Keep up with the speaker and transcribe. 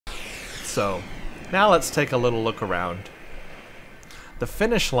So, now let's take a little look around. The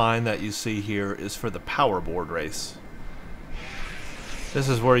finish line that you see here is for the powerboard race. This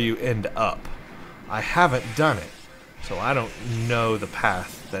is where you end up. I haven't done it, so I don't know the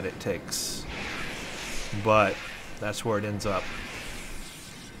path that it takes. But that's where it ends up.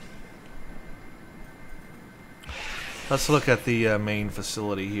 Let's look at the main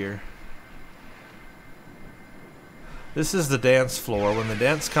facility here. This is the dance floor. When the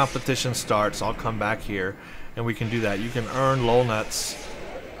dance competition starts, I'll come back here and we can do that. You can earn lol nuts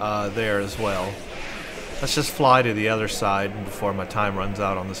there as well. Let's just fly to the other side before my time runs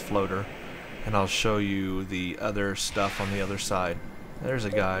out on this floater, and I'll show you the other stuff on the other side. There's a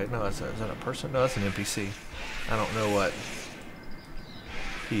guy. No, is that a person? No, that's an NPC. I don't know what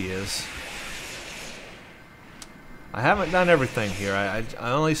he is. I haven't done everything here. I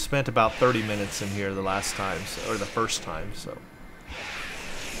only spent about 30 minutes in here the last time, or the first time, so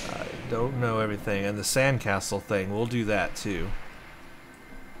I don't know everything. And the sandcastle thing, we'll do that too.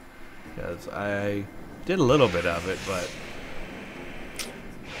 Because I did a little bit of it, but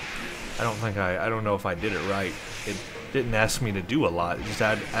I don't know if I did it right. It didn't ask me to do a lot. It just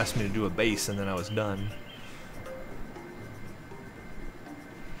asked me to do a base, and then I was done.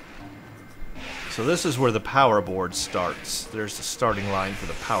 So this is where the power board starts. There's the starting line for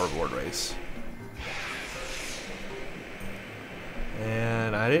the power board race.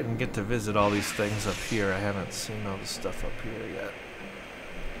 And I didn't get to visit all these things up here. I haven't seen all the stuff up here yet.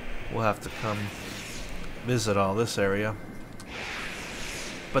 We'll have to come visit all this area.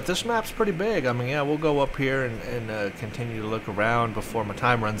 But this map's pretty big. I mean, yeah, we'll go up here and continue to look around before my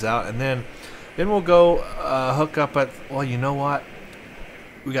time runs out. And then we'll go hook up at, well, you know what?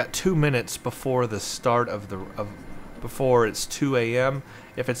 We got 2 minutes before the start before it's 2 a.m.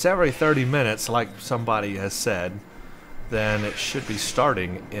 If it's every 30 minutes, like somebody has said, then it should be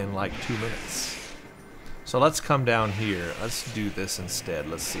starting in like 2 minutes. So let's come down here. Let's do this instead.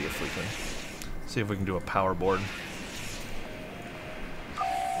 Let's see if we can do a power board.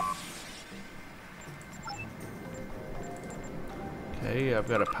 Okay, I've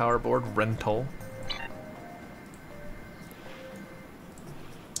got a power board rental.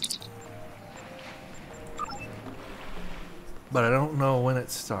 But I don't know when it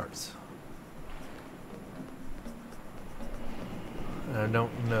starts. I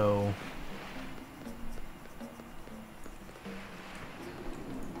don't know.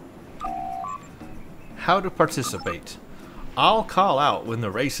 How to participate. I'll call out when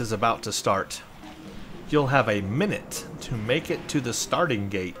the race is about to start. You'll have a minute to make it to the starting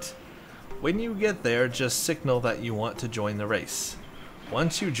gate. When you get there, just signal that you want to join the race.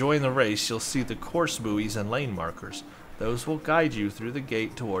 Once you join the race, you'll see the course buoys and lane markers. Those will guide you through the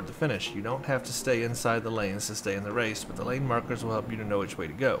gate toward the finish. You don't have to stay inside the lanes to stay in the race, but the lane markers will help you to know which way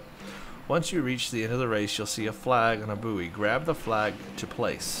to go. Once you reach the end of the race, you'll see a flag on a buoy. Grab the flag to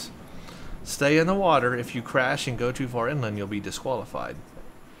place. Stay in the water. If you crash and go too far inland, you'll be disqualified.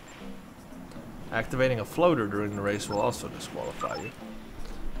 Activating a floater during the race will also disqualify you.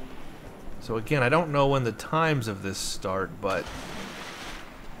 So again, I don't know when the times of this start, but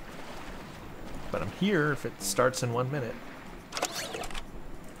I'm here if it starts in 1 minute.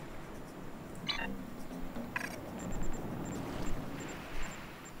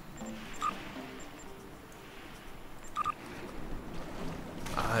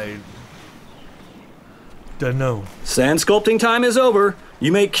 I don't know. Sand sculpting time is over.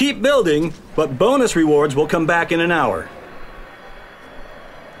 You may keep building, but bonus rewards will come back in an hour.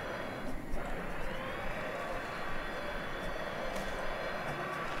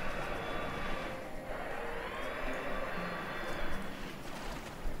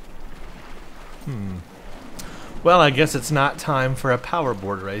 Well, I guess it's not time for a power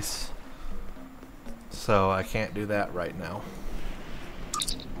board race. So I can't do that right now.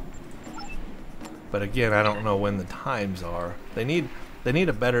 But again, I don't know when the times are. They need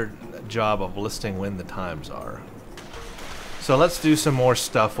a better job of listing when the times are. So let's do some more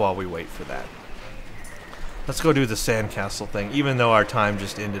stuff while we wait for that. Let's go do the sandcastle thing, even though our time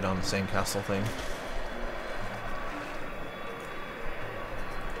just ended on the sandcastle thing.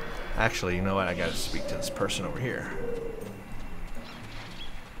 Actually, you know what? I gotta speak to this person over here.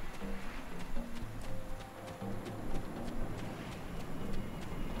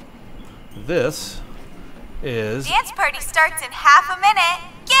 This is... Dance party starts in half a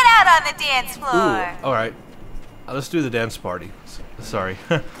minute. Get out on the dance floor. Ooh, alright. Let's do the dance party. Sorry.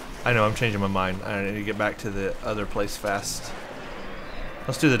 I know, I'm changing my mind. I need to get back to the other place fast.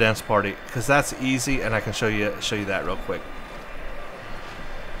 Let's do the dance party, because that's easy, and I can show you that real quick.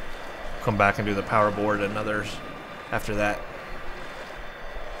 Come back and do the power board and others after that.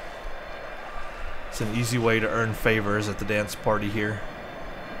 It's an easy way to earn favors at the dance party here.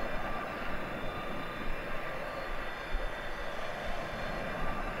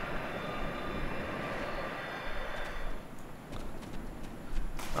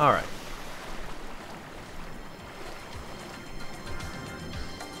 Alright.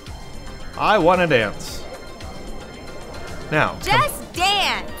 I want to dance. Now. Just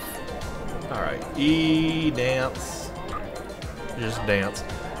dance. Alright. Dance. Just dance.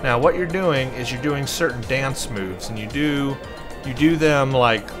 Now what you're doing is you're doing certain dance moves, and you do them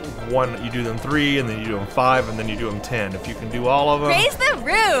like one, you do them 3, and then you do them 5, and then you do them 10. If you can do all of them, Raise the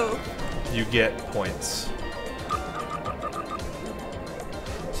roof. you get points.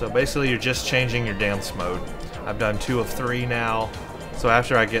 So basically you're just changing your dance mode. I've done 2 of 3 now. So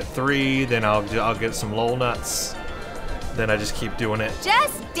after I get 3, then I'll get some lol nuts. Then I just keep doing it.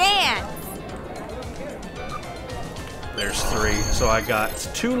 Just dance. There's 3. So I got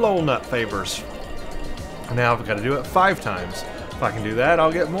 2 lol nut favors. Now I've got to do it 5 times. If I can do that,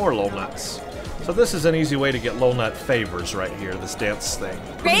 I'll get more lol nuts. So this is an easy way to get lol nut favors right here, this dance thing.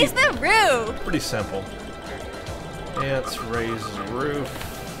 Raise the roof. Pretty simple. Dance, raise roof.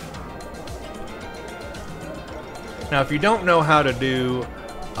 Now, if you don't know how to do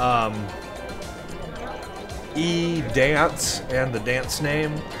dance and the dance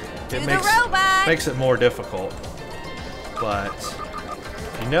name, it makes it more difficult. But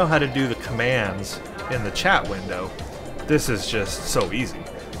if you know how to do the commands in the chat window, this is just so easy.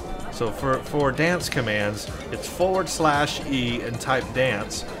 So for dance commands, it's /E and type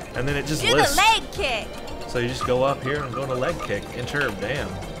dance, and then it just lists. Do the leg kick. So you just go up here and go to leg kick, enter, bam,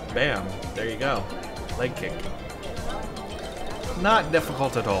 bam, there you go, leg kick. Not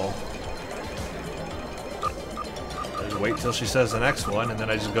difficult at all. I just wait till she says the next one, and then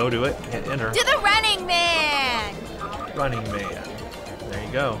I just go to it, hit enter. Do the running man. Running man. There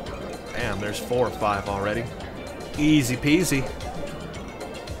you go. Bam, there's 4 or 5 already. Easy peasy.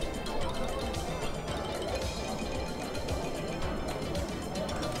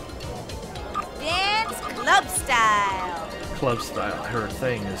 Dance club style. Club style. Her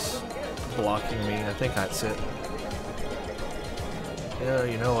thing is blocking me. I think that's it. Yeah,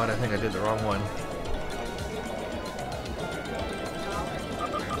 you know what? I think I did the wrong one.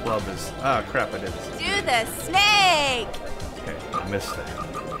 Club is... Ah, crap, I did this. Do the snake. Okay, I missed that.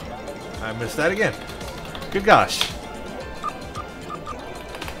 I missed that again. Good gosh.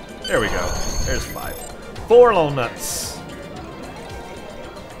 There we go. There's 5. 4 lol nuts.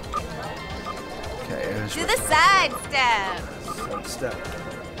 Okay, there's Do the side step. side step.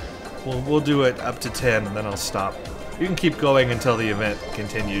 We'll do it up to 10, and then I'll stop. You can keep going until the event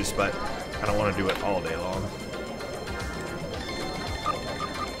continues, but I don't want to do it all day long.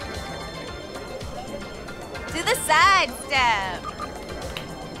 Do the side step.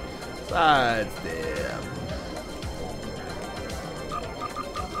 Side step.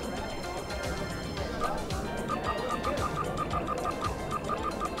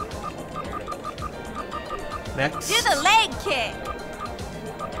 Next. Do the leg kick.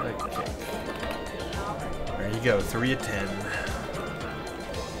 Leg kick. There you go, 3 of 10.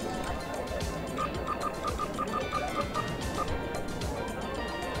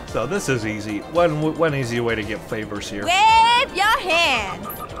 So this is easy. One easy way to get favors here. Wave your hands.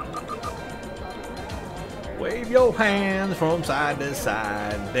 Wave your hands from side to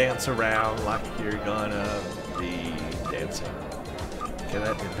side. Dance around like you're gonna be dancing. Okay,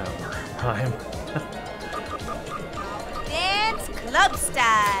 that did not rhyme. Dance club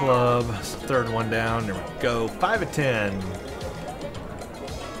style. Club. It's the 3rd one down. There we go. 5 of 10.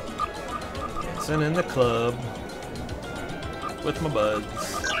 Dancing in the club with my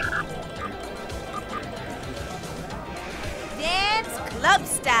buds. Dance club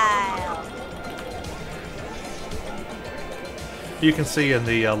style. You can see in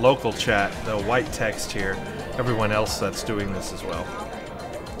the local chat, the white text here, everyone else that's doing this as well.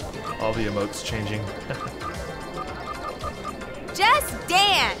 All the emotes changing. Just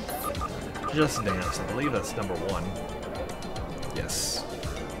dance. Just dance. I believe that's number 1. Yes.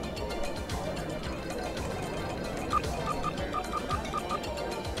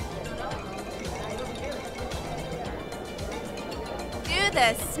 Do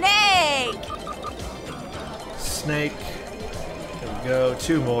the snake. Snake. There we go.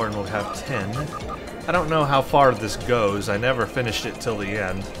 2 more and we'll have 10. I don't know how far this goes. I never finished it till the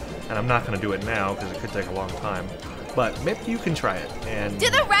end. And I'm not going to do it now because it could take a long time. But maybe you can try it and Do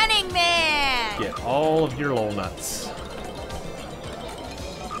the running man. get all of your lol nuts.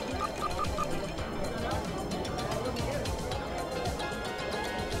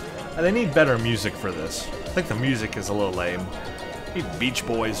 And they need better music for this. I think the music is a little lame. Need Beach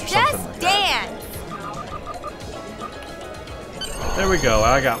Boys or something like that. Just dance. There we go.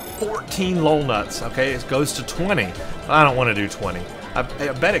 I got 14 lol nuts. Okay, it goes to 20. I don't want to do 20. I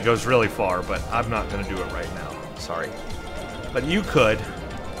bet it goes really far, but I'm not going to do it right now. Sorry. But you could.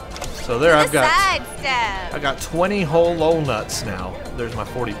 So there I got 20 whole lol nuts now. There's my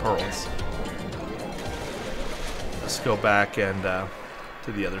 40 pearls. Let's go back and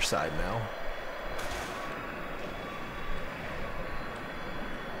to the other side now.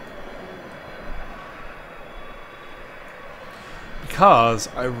 Because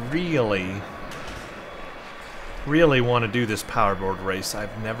I really want to do this powerboard race.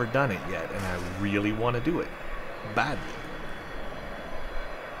 I've never done it yet, and I really want to do it badly.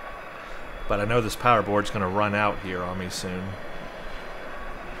 But I know this powerboard's going to run out here on me soon.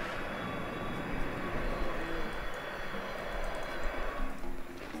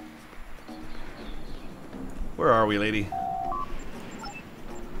 Where are we, lady?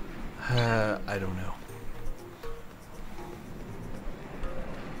 I don't know.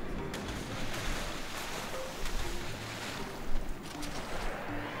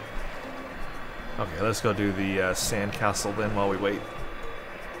 Okay, let's go do the sandcastle then while we wait.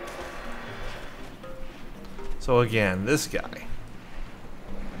 So again, this guy.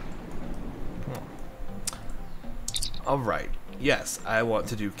 Alright, yes, I want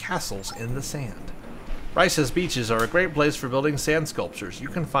to do castles in the sand. Risa's beaches are a great place for building sand sculptures. You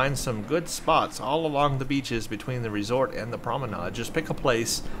can find some good spots all along the beaches between the resort and the promenade. Just pick a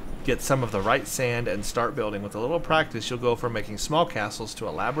place, get some of the right sand, and start building. With a little practice, you'll go from making small castles to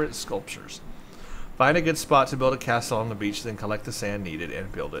elaborate sculptures. Find a good spot to build a castle on the beach, then collect the sand needed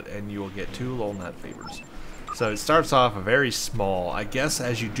and build it, and you will get 2 lol nut favors. So it starts off very small. I guess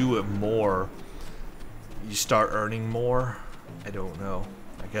as you do it more, you start earning more. I don't know.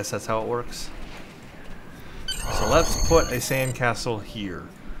 I guess that's how it works. So let's put a sand castle here.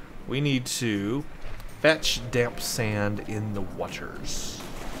 We need to fetch damp sand in the waters.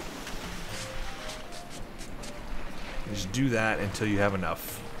 Just do that until you have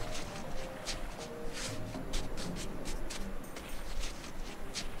enough.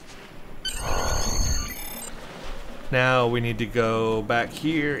 Now we need to go back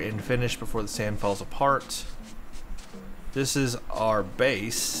here and finish before the sand falls apart. This is our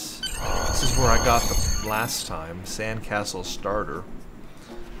base. This is where I got the last time, Sandcastle starter.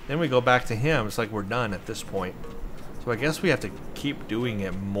 Then we go back to him. It's like we're done at this point. So I guess we have to keep doing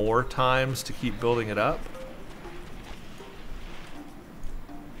it more times to keep building it up.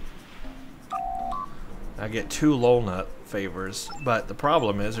 I get 2 lol nut favors, but the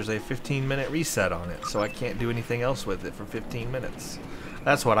problem is there's a 15-minute reset on it, so I can't do anything else with it for 15 minutes.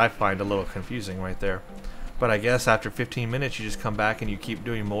 That's what I find a little confusing right there. But I guess after 15 minutes you just come back and you keep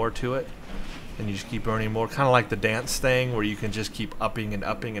doing more to it, and you just keep earning more, kind of like the dance thing where you can just keep upping and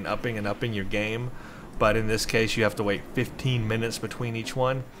upping and upping and upping your game. But in this case you have to wait 15 minutes between each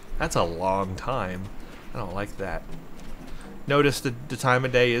one. That's a long time. I don't like that. Notice the time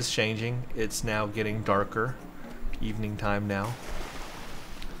of day is changing. It's now getting darker. Evening time now.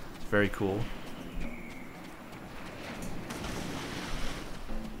 It's very cool.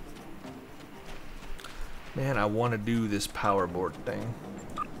 Man, I want to do this powerboard thing.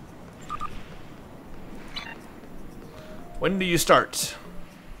 When do you start?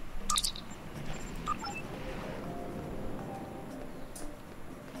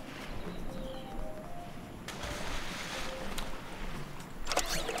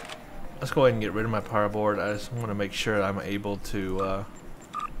 Let's go ahead and get rid of my powerboard. I just want to make sure I'm able to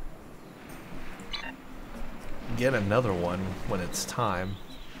get another one when it's time.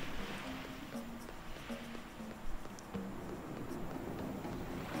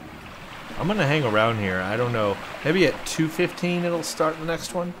 I'm gonna hang around here. I don't know. Maybe at 2:15 it'll start the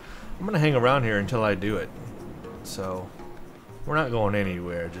next one. I'm gonna hang around here until I do it. So we're not going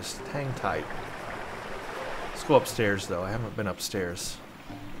anywhere. Just hang tight. Let's go upstairs though. I haven't been upstairs.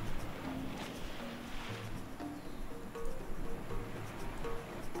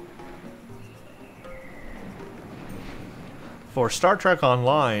 For Star Trek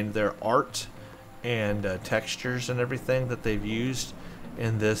Online, their art and textures and everything that they've used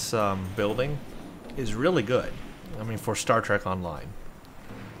in this building is really good. I mean, for Star Trek Online.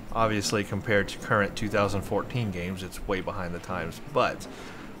 Obviously, compared to current 2014 games, it's way behind the times. But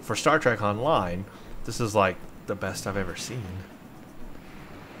for Star Trek Online, this is like the best I've ever seen.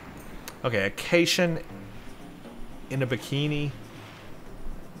 Okay, a Cation in a bikini.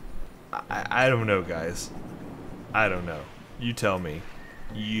 I don't know, guys. I don't know. You tell me.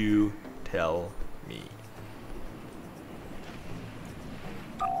 You tell me.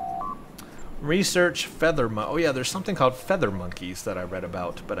 Research feather oh yeah, there's something called feather monkeys that I read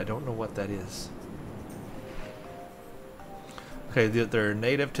about, but I don't know what that is. Okay, they're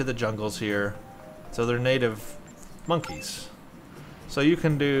native to the jungles here. So they're native monkeys. So you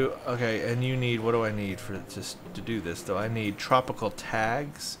can do, okay, and you need, what do I need for just to do this though? I need tropical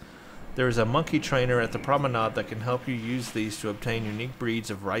tags. There is a monkey trainer at the promenade that can help you use these to obtain unique breeds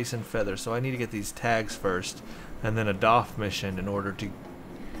of rice and feather. So I need to get these tags first, and then a DOF mission in order to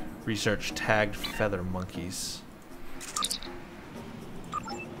research tagged feather monkeys.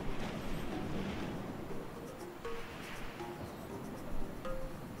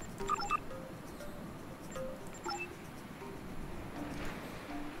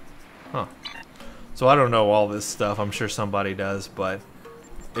 Huh. So I don't know all this stuff. I'm sure somebody does, but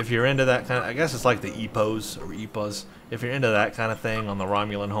if you're into that kind of, I guess it's like the EPOs or EPAs. If you're into that kind of thing on the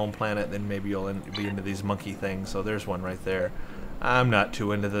Romulan home planet, then maybe you'll be into these monkey things. So there's one right there. I'm not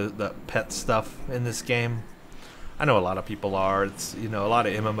too into the pet stuff in this game. I know a lot of people are. It's, you know, a lot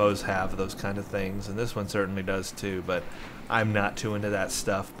of MMOs have those kind of things, and this one certainly does too, but I'm not too into that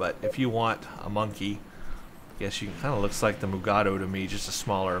stuff. But if you want a monkey, I guess you kind of looks like the Mugado to me, just a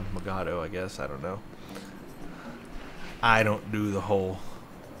smaller Mugado, I guess. I don't know. I don't do the whole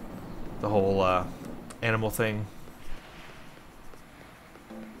animal thing.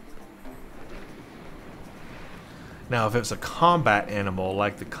 Now, if it's a combat animal,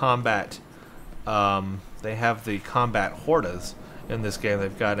 like the combat, they have the combat hordas in this game.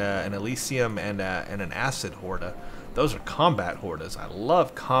 They've got an Elysium and an Acid horda. Those are combat hordas. I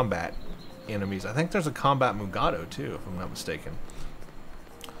love combat enemies. I think there's a combat Mugado too, if I'm not mistaken.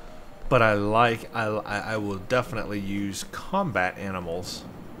 But I will definitely use combat animals.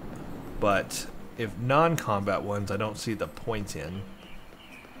 But if non-combat ones, I don't see the point in.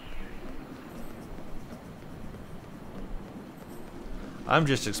 I'm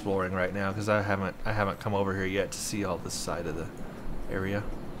just exploring right now because I haven't come over here yet to see all this side of the area.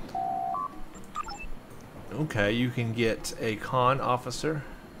 Okay, you can get a con officer,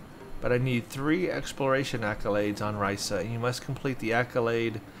 but I need 3 exploration accolades on Risa. You must complete the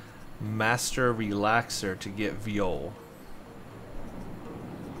accolade Master Relaxer to get Viol.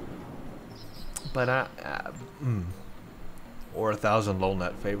 But or 1,000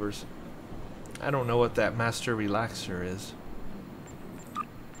 Lolnet favors. I don't know what that Master Relaxer is.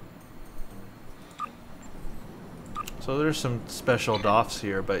 So there's some special DOFs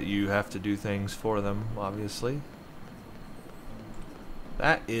here, but you have to do things for them, obviously.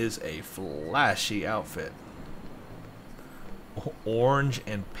 That is a flashy outfit. Orange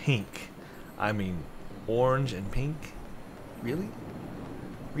and pink. I mean, orange and pink? Really?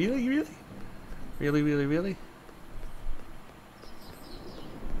 Really, really? Really, really, really?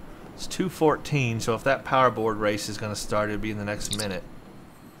 It's 2:14, so if that power board race is going to start, it'll be in the next minute.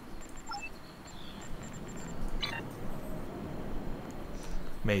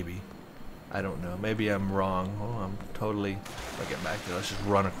 Maybe. I don't know. Maybe I'm wrong. Oh, I'm totally... I'll get back there. Let's just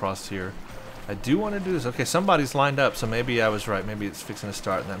run across here. I do want to do this. Okay, somebody's lined up, so maybe I was right. Maybe it's fixing to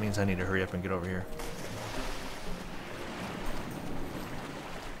start, and that means I need to hurry up and get over here.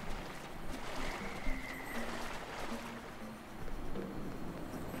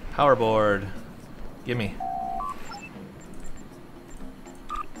 Power board. Gimme.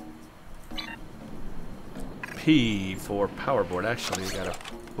 P for power board. Actually, I gotta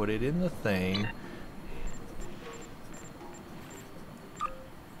put it in the thing.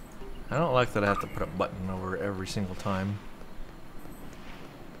 I don't like that I have to put a button over every single time.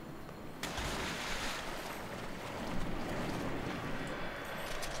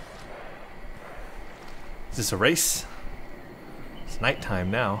 Is this a race? It's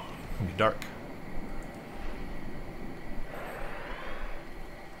nighttime now. It's gonna be dark.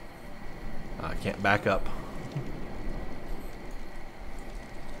 I can't back up.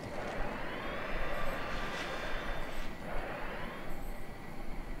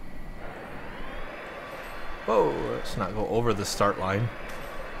 Whoa, let's not go over the start line.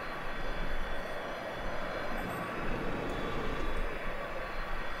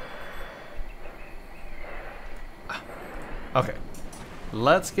 Okay,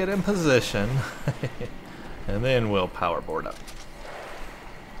 let's get in position and then we'll power board up.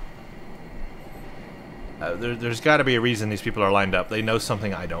 There's got to be a reason these people are lined up. They know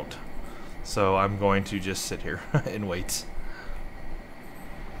something I don't. So I'm going to just sit here and wait.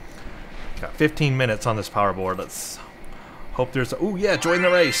 Got 15 minutes on this power board. Let's hope there's a... Oh, yeah, join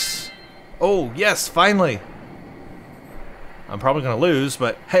the race. Oh, yes, finally. I'm probably going to lose,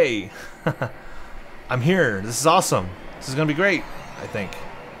 but hey, I'm here. This is awesome. This is going to be great, I think.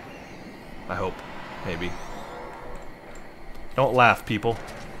 I hope. Maybe. Don't laugh, people.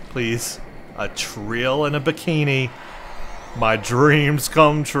 Please. A trill in a bikini. My dreams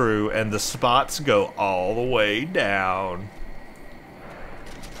come true, and the spots go all the way down.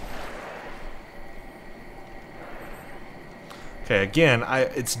 Okay, again,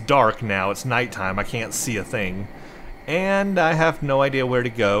 it's dark now. It's nighttime. I can't see a thing. And I have no idea where to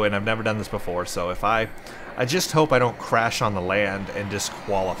go, and I've never done this before, so if I just hope I don't crash on the land and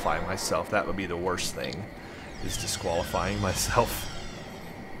disqualify myself. That would be the worst thing, is disqualifying myself.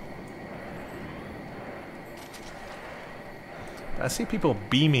 I see people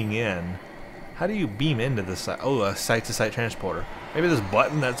beaming in. How do you beam into this site? Oh, a site-to-site transporter. Maybe this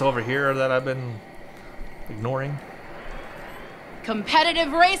button that's over here that I've been ignoring.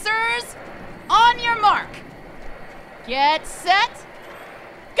 Competitive racers, on your mark. Get set,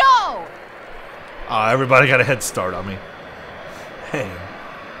 go! Everybody got a head start on me. Hey.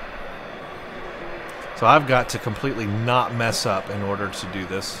 So I've got to completely not mess up in order to do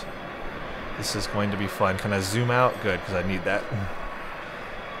this. This is going to be fun. Can I zoom out? Good, because I need that.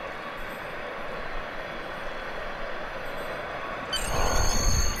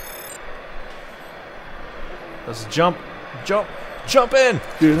 Let's jump in!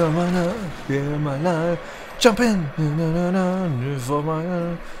 Get on my life, get on my life. Jump in! For my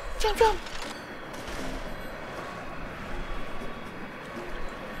life. Jump!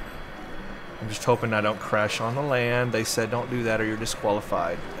 I'm just hoping I don't crash on the land. They said don't do that or you're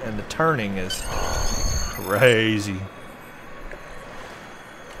disqualified. And the turning is crazy.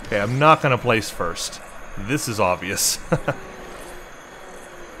 Okay, I'm not gonna place first. This is obvious.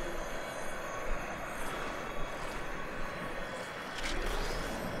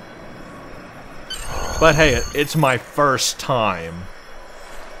 But hey, it's my first time.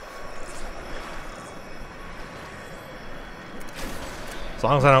 As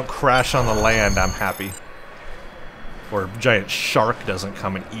long as I don't crash on the land, I'm happy. Or a giant shark doesn't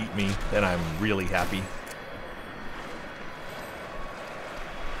come and eat me, then I'm really happy.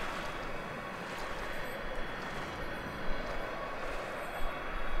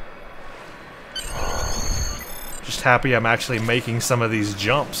 Just happy I'm actually making some of these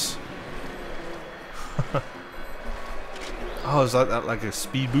jumps. Oh, is that like a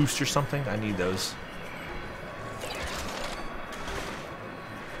speed boost or something? I need those.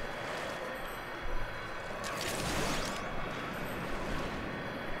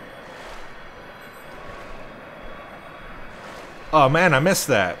 Oh man, I missed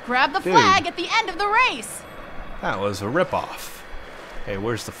that. Grab the flag at the end of the race. That was a ripoff. Hey,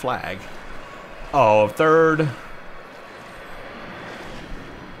 where's the flag? Oh, third.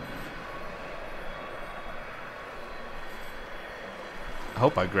 I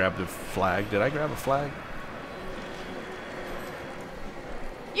hope I grabbed a flag. Did I grab a flag?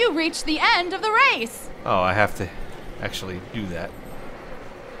 You reached the end of the race. Oh, I have to actually do that.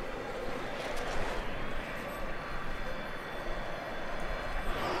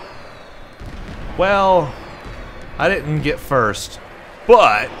 Well, I didn't get first,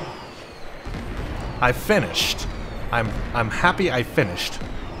 but I finished. I'm happy I finished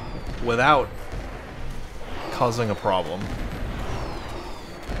without causing a problem.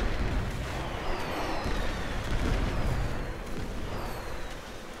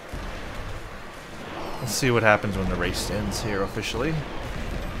 Let's see what happens when the race ends here officially.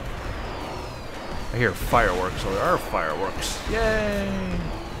 I hear fireworks, so there are fireworks. Yay!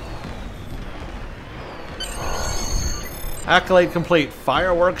 Accolade complete.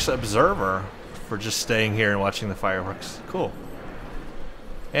 Fireworks observer for just staying here and watching the fireworks. Cool.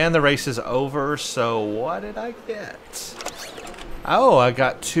 And the race is over, so what did I get? Oh, I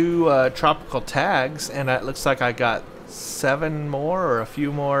got 2 tropical tags, and it looks like I got 7 more or a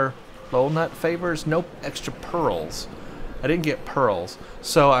few more Lowell nut favors. Nope, extra pearls. I didn't get pearls.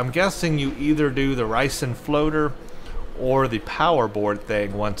 So I'm guessing you either do the rice and floater or the power board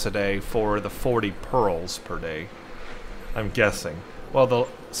thing once a day for the 40 pearls per day. I'm guessing. Well,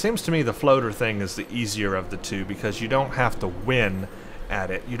 seems to me the floater thing is the easier of the two because you don't have to win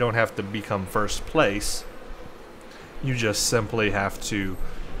at it. You don't have to become first place. You just simply have to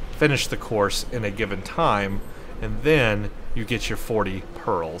finish the course in a given time, and then you get your 40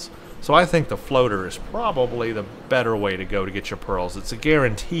 pearls. So I think the floater is probably the better way to go to get your pearls. It's a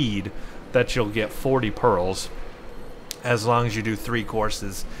guaranteed that you'll get 40 pearls as long as you do 3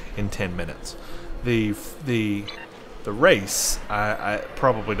 courses in 10 minutes. The race I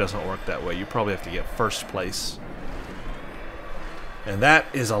probably doesn't work that way. You probably have to get first place. And that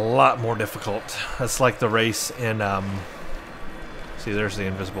is a lot more difficult. That's like the race in, see, there's the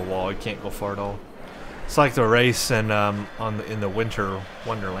invisible wall. You can't go far at all. It's like the race in, in the Winter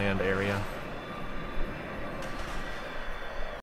Wonderland area.